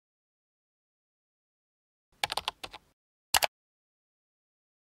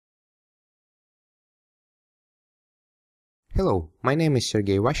Hello, my name is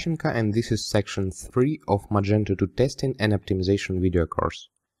Sergey Vashchenko and this is section 3 of Magento 2 testing and optimization video course.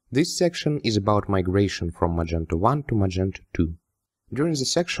 This section is about migration from Magento 1 to Magento 2. During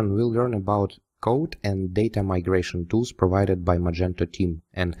this section we'll learn about code and data migration tools provided by Magento team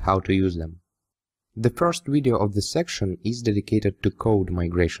and how to use them. The first video of this section is dedicated to code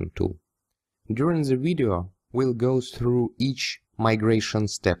migration tool. During the video we'll go through each migration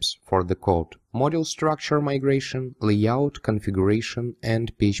steps for the code: module structure migration, layout, configuration,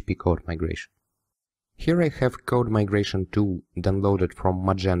 and PHP code migration. Here I have code migration tool downloaded from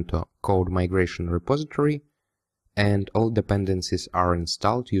Magento code migration repository, and all dependencies are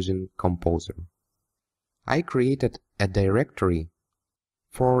installed using Composer. I created a directory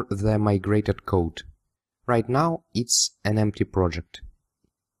for the migrated code. Right now it's an empty project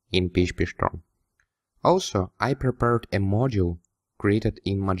in PHP Storm. Also, I prepared a module created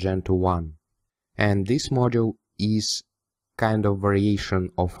in Magento 1, and this module is kind of variation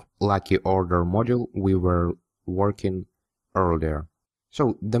of lucky order module we were working earlier.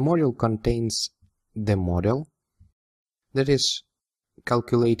 So the module contains the model, that is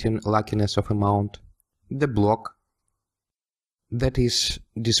calculating luckiness of amount, the block, that is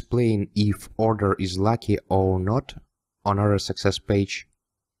displaying if order is lucky or not on our success page,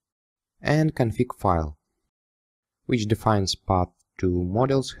 and config file, which defines path to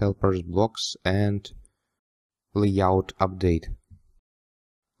models, helpers, blocks, and layout update.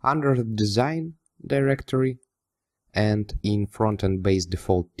 Under the design directory and in front-end base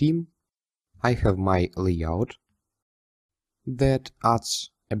default theme, I have my layout that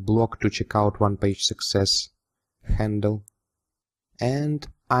adds a block to check out one page success handle, and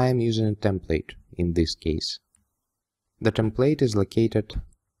I am using a template in this case. The template is located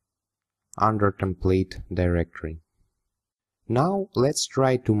under template directory. Now let's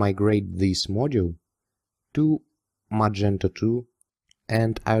try to migrate this module to Magento 2,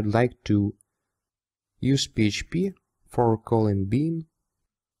 and I would like to use PHP for calling bin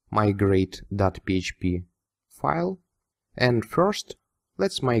migrate.php file. And first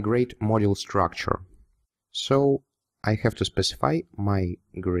let's migrate module structure. So I have to specify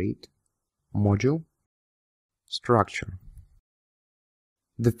migrate module structure.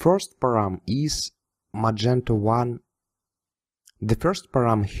 The first param is Magento 1. The first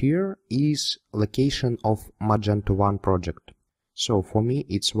param here is location of Magento 1 project. So for me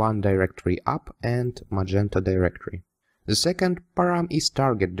it's one directory up and Magento directory. The second param is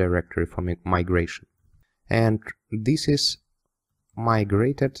target directory for migration. And this is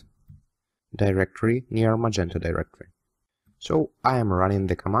migrated directory near Magento directory. So I am running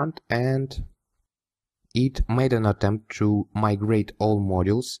the command and it made an attempt to migrate all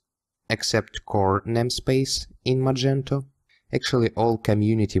modules except core namespace in Magento. Actually, all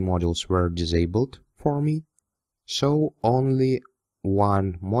community modules were disabled for me, so only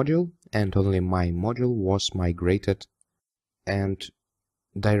one module and only my module was migrated, and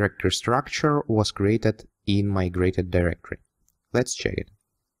directory structure was created in migrated directory. Let's check it.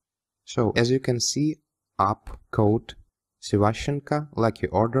 So as you can see, app code Sevashenko lucky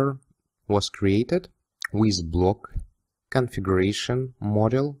order was created with block, configuration,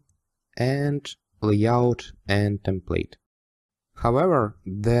 model, and layout and template. However,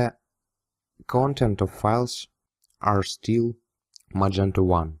 the content of files are still Magento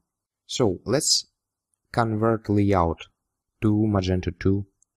 1. So let's convert layout to Magento 2.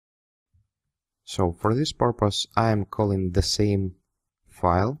 So for this purpose I am calling the same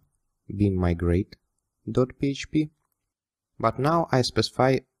file bin migrate.php, but now I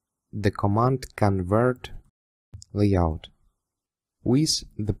specify the command convert layout with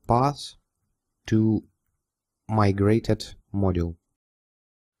the path to migrated module.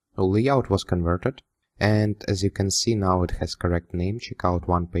 So layout was converted, and as you can see now it has correct name, checkout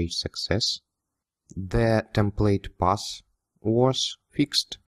one page success. The template path was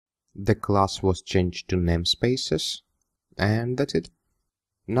fixed, the class was changed to namespaces, and that's it.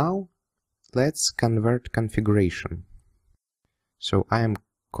 Now let's convert configuration. So I am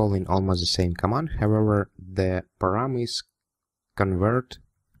calling almost the same command, however the param is convert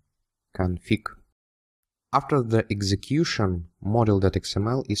config. After the execution,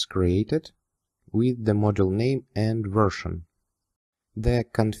 module.xml is created with the module name and version. The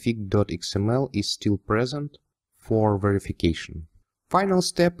config.xml is still present for verification. Final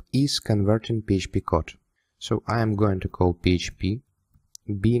step is converting PHP code. So I am going to call PHP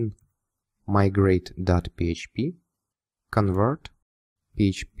bin migrate.php convert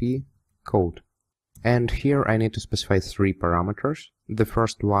PHP code. And here I need to specify three parameters. The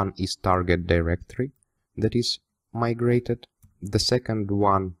first one is target directory, that is migrated. The second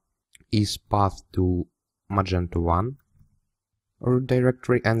one is path to Magento 1, root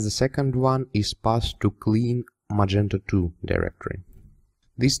directory, and the second one is passed to clean Magento 2 directory.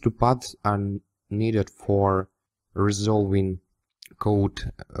 These two paths are needed for resolving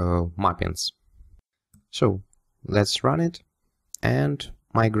code mappings. So let's run it, and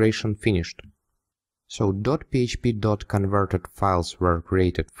migration finished. So .php.converted files were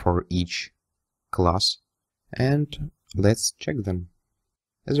created for each class, and let's check them.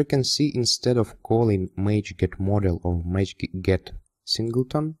 As you can see, instead of calling MageGetModel or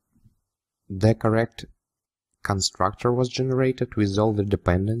MageGetSingleton, the correct constructor was generated with all the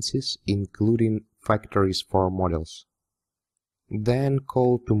dependencies, including factories for models. Then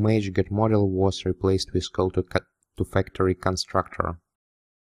call to MageGetModel was replaced with call to factory constructor.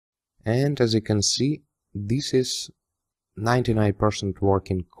 And as you can see, this is 99%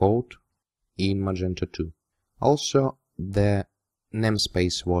 working code in Magento 2. Also, the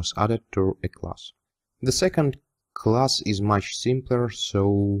namespace was added to a class. The second class is much simpler,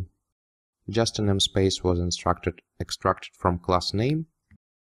 so just a namespace was extracted from class name,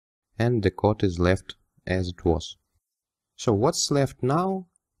 and the code is left as it was. So what's left now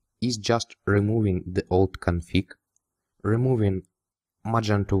is just removing the old config, removing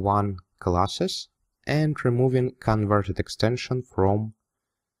Magento 1 classes, and removing converted extension from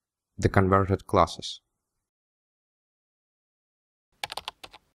the converted classes.